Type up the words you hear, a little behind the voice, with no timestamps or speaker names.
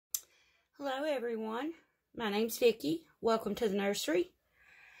Hello everyone, my name's Vicki. Welcome to the nursery.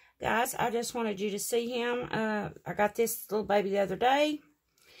 Guys, I just wanted you to see him. I got this little baby the other day,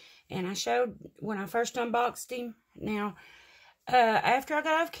 and I showed when I first unboxed him. Now, after I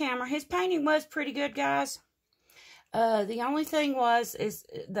got off camera, his painting was pretty good, guys. The only thing is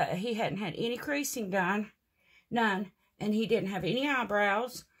that he hadn't had any creasing done, none, and he didn't have any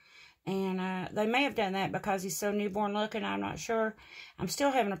eyebrows. And they may have done that because he's so newborn looking. I'm not sure. I'm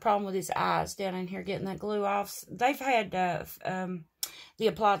still having a problem with his eyes down in here, getting that glue off. They've had the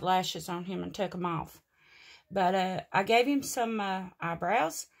applied lashes on him and took them off. But I gave him some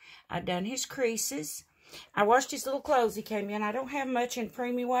eyebrows. I done his creases. I washed his little clothes he came in. I don't have much in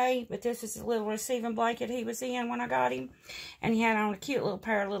preemie way, but this is a little receiving blanket he was in when I got him. And he had on a cute little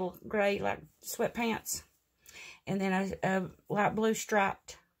pair of little gray, like, sweatpants. And then a light blue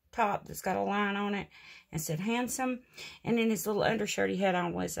striped top that's got a line on it and said handsome. And then his little undershirt he had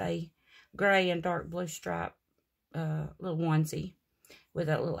on was a gray and dark blue stripe little onesie with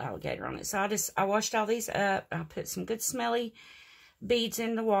that little alligator on it. So I washed all these up. I put some good smelly beads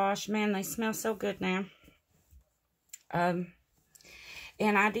in the wash. Man, they smell so good now. And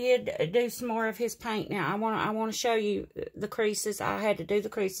I did do some more of his paint. Now I want to show you the creases. I had to do the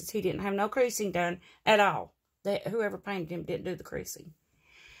creases. He didn't have no creasing done at all. Whoever painted him didn't do the creasing.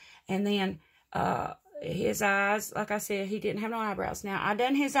 And then his eyes, like I said, he didn't have no eyebrows. Now, I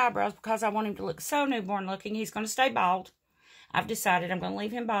done his eyebrows because I want him to look so newborn looking. He's going to stay bald. I've decided I'm going to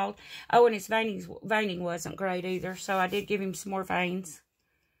leave him bald. Oh, and his veining wasn't great either, so I did give him some more veins.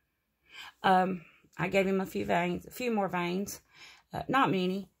 I gave him a few more veins. Not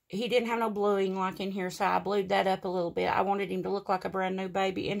many. He didn't have no bluing like in here, so I blued that up a little bit. I wanted him to look like a brand new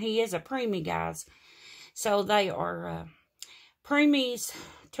baby, and he is a preemie, guys. So they are preemies.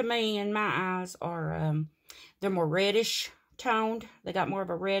 To me, in my eyes, are they're more reddish toned. They got more of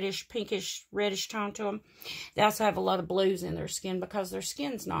a reddish, pinkish, reddish tone to them. They also have a lot of blues in their skin because their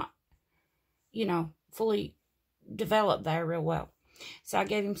skin's not, you know, fully developed there real well. So I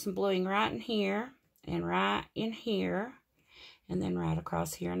gave him some bluing right in here and right in here and then right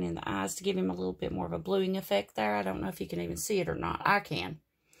across here and in the eyes to give him a little bit more of a bluing effect there. I don't know if you can even see it or not. I can.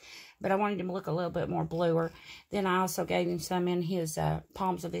 But I wanted him to look a little bit more bluer. Then I also gave him some in his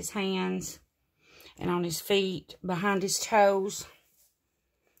palms of his hands and on his feet, behind his toes.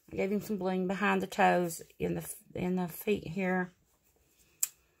 I gave him some bling behind the toes, in the feet here,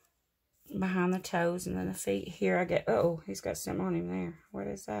 behind the toes, and then the feet here. Oh, he's got some on him there. What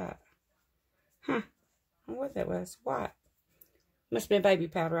is that? Huh? I don't know what that was. What? Must have been baby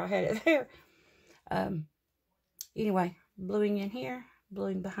powder. I had it there. Anyway, bluing in here.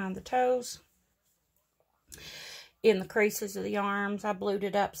 Bluing behind the toes. In the creases of the arms, I blued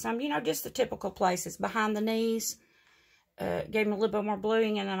it up some. You know, just the typical places. Behind the knees. Gave him a little bit more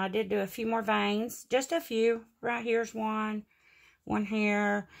bluing. And then I did do a few more veins. Just a few. Right here's one. One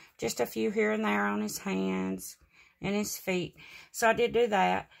here. Just a few here and there on his hands. And his feet. So I did do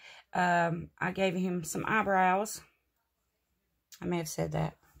that. I gave him some eyebrows. I may have said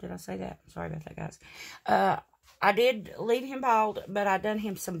that. Did I say that? Sorry about that, guys. I did leave him bald, but I done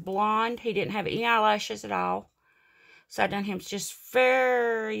him some blonde. He didn't have any eyelashes at all. So I done him just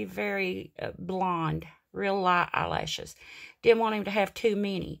very, very blonde, real light eyelashes. Didn't want him to have too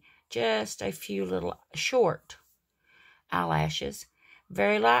many. Just a few little short eyelashes.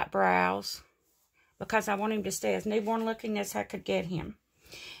 Very light brows. Because I want him to stay as newborn looking as I could get him.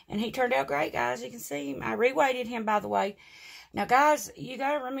 And he turned out great, guys. You can see him. I reweighted him, by the way. Now, guys, you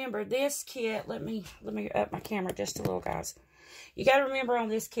got to remember this kit. Let me up my camera just a little, guys. You got to remember on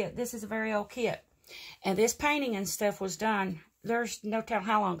this kit, this is a very old kit. And this painting and stuff was done, there's no telling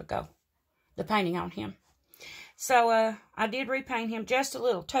how long ago, the painting on him. So, I did repaint him just a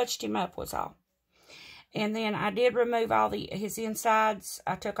little, touched him up was all. And then I did remove all his insides.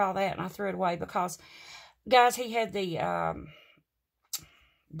 I took all that and I threw it away because, guys, he had the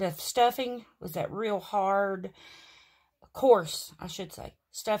stuffing was that real hard, coarse, I should say,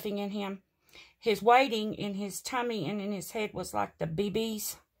 stuffing in him. His weighting in his tummy and in his head was like the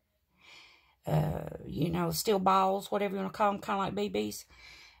BBs. You know, steel balls, whatever you want to call them, kind of like BBs.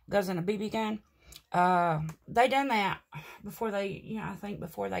 Goes in a BB gun. They done that before they, you know, I think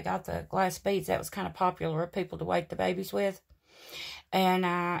before they got the glass beads. That was kind of popular of people to weight the babies with.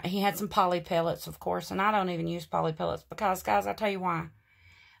 And he had some poly pellets, of course. And I don't even use poly pellets because, guys, I'll tell you why.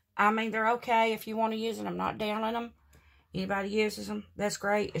 I mean, they're okay if you want to use them. I'm not down on them. Anybody uses them, that's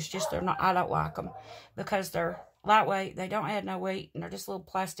great. It's just I don't like them because they're lightweight. They don't add no weight, and they're just little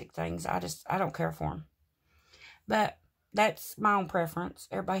plastic things. I don't care for them. But that's my own preference.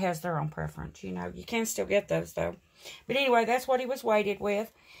 Everybody has their own preference. You know, you can still get those, though. But anyway, that's what he was weighted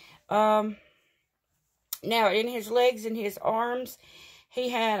with. Now, in his legs and his arms, he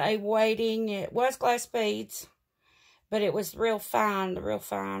had a weighting. It was glass beads, but it was real fine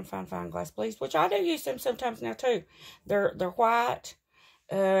glass beads, which I do use them sometimes now, too. They're white,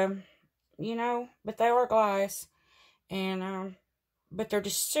 you know, but they are glass. And, but they're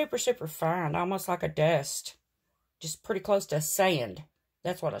just super, super fine, almost like a dust. Just pretty close to sand.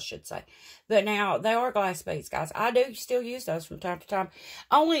 That's what I should say. But now, they are glass beads, guys. I do still use those from time to time.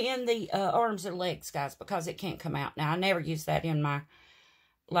 Only in the arms and legs, guys, because it can't come out. Now, I never use that in my,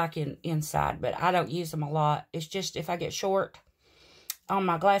 like inside, but I don't use them a lot. It's just if I get short on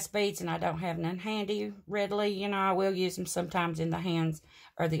my glass beads and I don't have none handy readily, you know, I will use them sometimes in the hands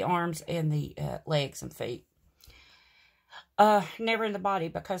or the arms and the legs and feet. Never in the body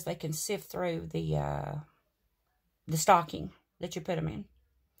because they can sift through the stocking that you put them in.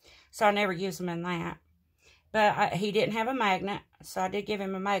 So I never use them in that. But he didn't have a magnet, so I did give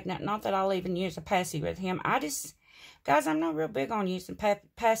him a magnet. Not that I'll even use a passy with him. I just, guys, I'm not real big on using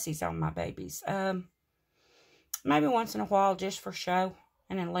passies on my babies. Maybe once in a while just for show,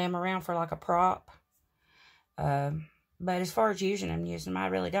 and then lay them around for like a prop. But as far as using them, I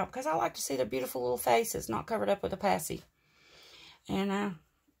really don't. Because I like to see their beautiful little faces, not covered up with a passy. And,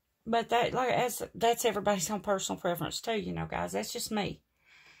 but that, that's everybody's own personal preference too, you know, guys. That's just me.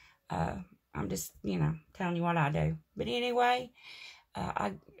 I'm just, you know, telling you what I do. But anyway,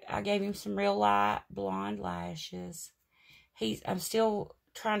 I gave him some real light blonde lashes. I'm still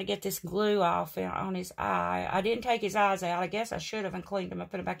trying to get this glue off on his eye. I didn't take his eyes out. I guess I should have and cleaned them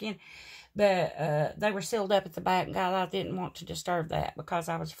and put them back in. But they were sealed up at the back. And God, I didn't want to disturb that because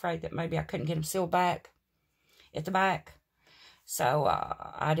I was afraid that maybe I couldn't get them sealed back at the back. So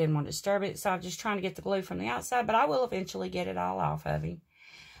I didn't want to disturb it. So I'm just trying to get the glue from the outside. But I will eventually get it all off of him.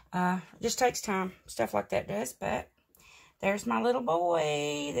 Just takes time. Stuff like that does. But there's my little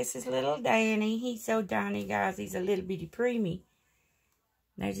boy. This is little Danny. He's so tiny, guys. He's a little bitty preemie.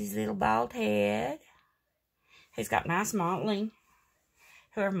 There's his little bald head. He's got nice modeling.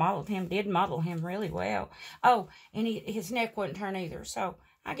 Whoever modeled him did model him really well. Oh, and his neck wouldn't turn either. So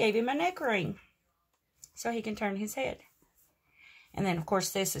I gave him a neck ring so he can turn his head. And then, of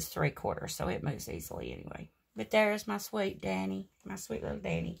course, this is 3/4, so it moves easily anyway. But there's my sweet Danny, my sweet little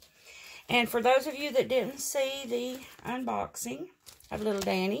Danny. And for those of you that didn't see the unboxing of little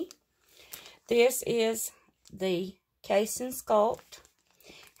Danny, this is the Kasyen Sculpt.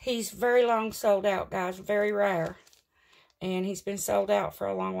 He's very long sold out, guys, very rare. And he's been sold out for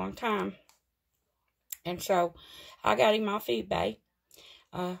a long, long time. And so, I got him off eBay.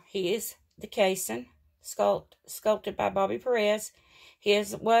 He is the Kasyen sculpted by Bobby Perez. He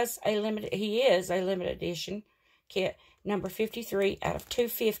is a limited edition kit, number 53 out of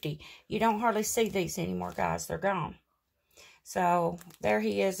 250. You don't hardly see these anymore, guys. They're gone. So, there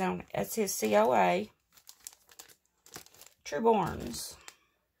he is on, that's his COA. Reborns.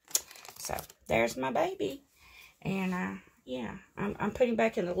 So, there's my baby. And, yeah, I'm putting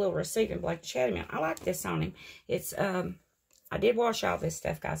back in the little receiving blanket chatty man. I like this on him. It's, I did wash all this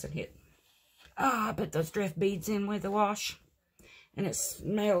stuff, guys, and hit. I put those drift beads in with the wash. And it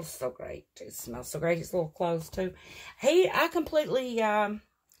smells so great. It smells so great. His little clothes, too. I completely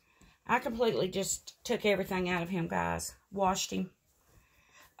just took everything out of him, guys. Washed him.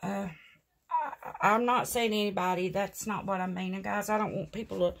 I'm not saying anybody. That's not what I'm meaning, guys. I don't want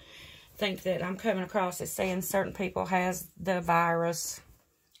people to think that I'm coming across as saying certain people has the virus.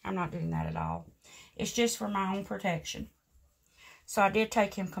 I'm not doing that at all. It's just for my own protection. So I did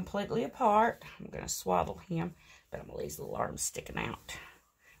take him completely apart. I'm going to swaddle him, but I'm going to leave his little arms sticking out.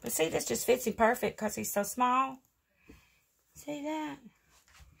 But see, this just fits him perfect because he's so small. See that?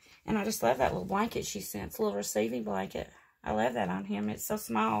 And I just love that little blanket she sent. It's a little receiving blanket. I love that on him. It's so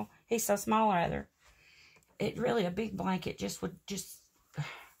small. He's so small, rather. It really, a big blanket just would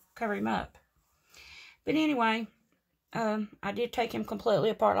cover him up. But anyway, I did take him completely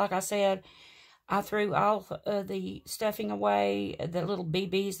apart, like I said. I threw all the stuffing away, the little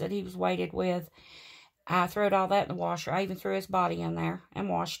BBs that he was weighted with. I threw all that in the washer. I even threw his body in there and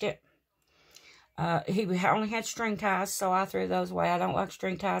washed it. He only had string ties, so I threw those away. I don't like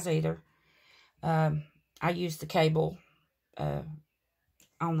string ties either. I used the cable, on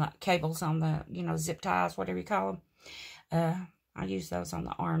the, you know, zip ties, whatever you call them. I use those on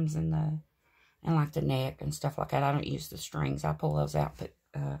the arms and like the neck and stuff like that. I don't use the strings. I pull those out, put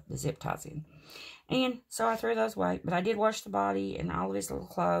the zip ties in. And so I threw those away. But I did wash the body and all of his little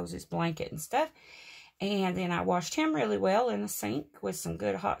clothes, his blanket and stuff. And then I washed him really well in the sink with some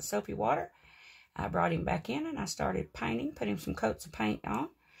good hot soapy water. I brought him back in and I started painting, putting some coats of paint on.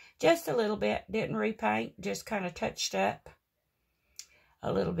 Just a little bit. Didn't repaint, just kind of touched up.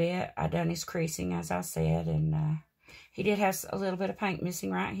 a little bit. I done his creasing, as I said, and he did have a little bit of paint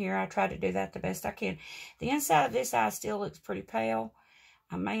missing right here. I tried to do that the best I can. The inside of this eye still looks pretty pale.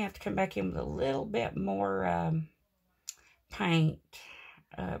 I may have to come back in with a little bit more paint,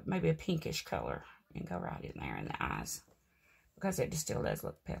 maybe a pinkish color, and go right in there in the eyes, because it just still does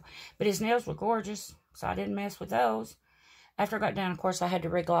look pale. But his nails were gorgeous, so I didn't mess with those. After I got done, of course, I had to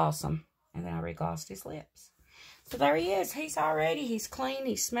regloss them, and then I reglossed his lips. So there he is. He's clean.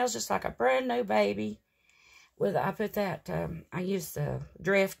 He smells just like a brand new baby. I put that, I use the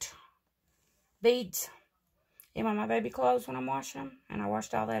Drift beads in my baby clothes when I'm washing them, and I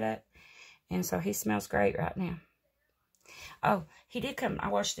washed all that up, and so he smells great right now. Oh, he did come, I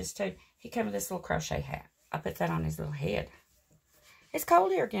washed this too. He came with this little crochet hat. I put that on his little head. It's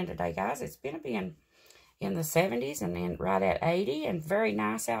cold here again today, guys. It's been in the 70s and then right at 80 and very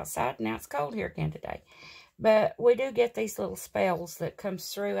nice outside. Now it's cold here again today. But we do get these little spells that comes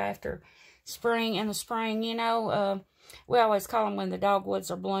through after spring. In the spring, you know, we always call them when the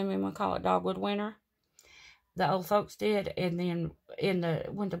dogwoods are blooming. We call it dogwood winter. The old folks did. And then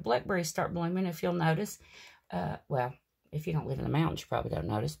when the blackberries start blooming, if you'll notice, well, if you don't live in the mountains, you probably don't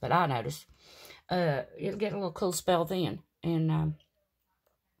notice, but I notice, it'll get a little cool spell then. And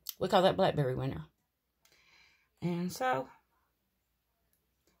we call that blackberry winter. And so,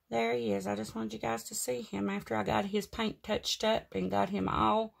 there he is. I just wanted you guys to see him after I got his paint touched up and got him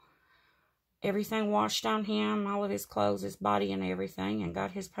everything washed on him, all of his clothes, his body and everything, and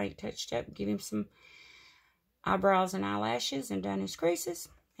got his paint touched up, give him some eyebrows and eyelashes, and done his creases,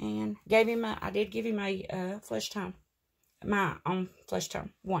 and I did give him a flesh tone, my own flesh tone,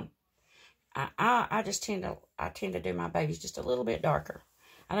 one. I just tend to do my babies just a little bit darker.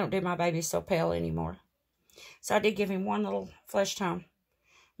 I don't do my babies so pale anymore. So I did give him one little flesh tone.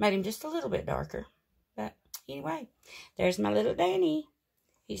 Made him just a little bit darker. But anyway, there's my little Danny.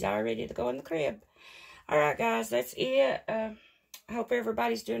 He's all ready to go in the crib. Alright, guys, that's it. I hope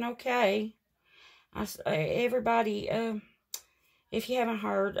everybody's doing okay. Everybody, if you haven't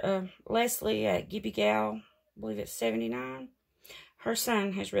heard, Leslie at Gibby Gal, I believe it's 79. Her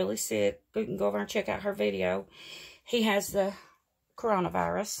son is really sick. You can go over and check out her video. He has the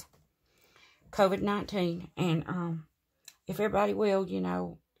coronavirus, COVID-19, and if everybody will, you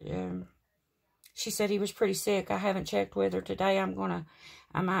know, she said he was pretty sick. I haven't checked with her today. I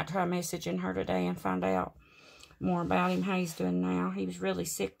might try messaging her today and find out more about him, how he's doing now. He was really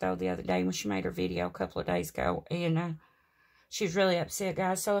sick, though, the other day when she made her video a couple of days ago, and she was really upset,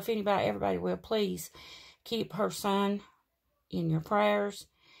 guys. So if everybody will, please keep her son in your prayers,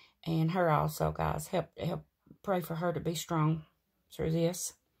 and her also, guys. Help pray for her to be strong through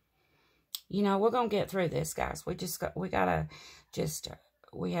this. You know, we're going to get through this, guys. We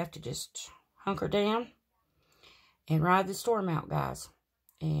have to just hunker down and ride the storm out, guys.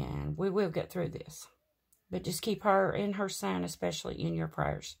 And we will get through this. But just keep her and her son, especially, in your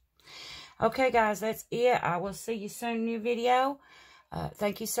prayers. Okay, guys, that's it. I will see you soon in a new video.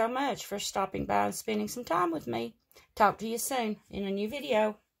 Thank you so much for stopping by and spending some time with me. Talk to you soon in a new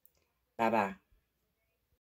video. Bye-bye.